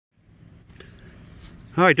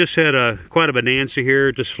All right, just had quite a bonanza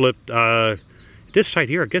here. Just flipped this side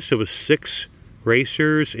here. I guess it was 6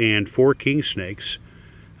 racers and 4 king snakes,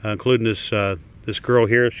 including this girl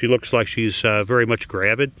here. She looks like she's very much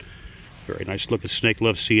gravid. Very nice looking snake.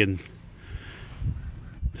 Love seeing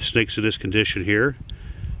the snakes in this condition here.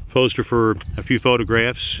 Posed her for a few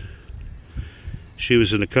photographs. She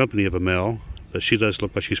was in the company of a male, but she does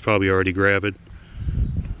look like she's probably already gravid.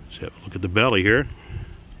 Let's have a look at the belly here.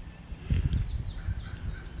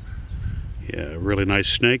 Yeah, really nice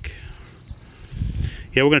snake.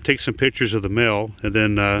 Yeah, we're going to take some pictures of the male and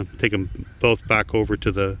then take them both back over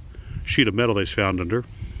to the sheet of metal they found under.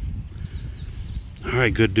 All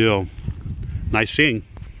right, good deal. Nice seeing.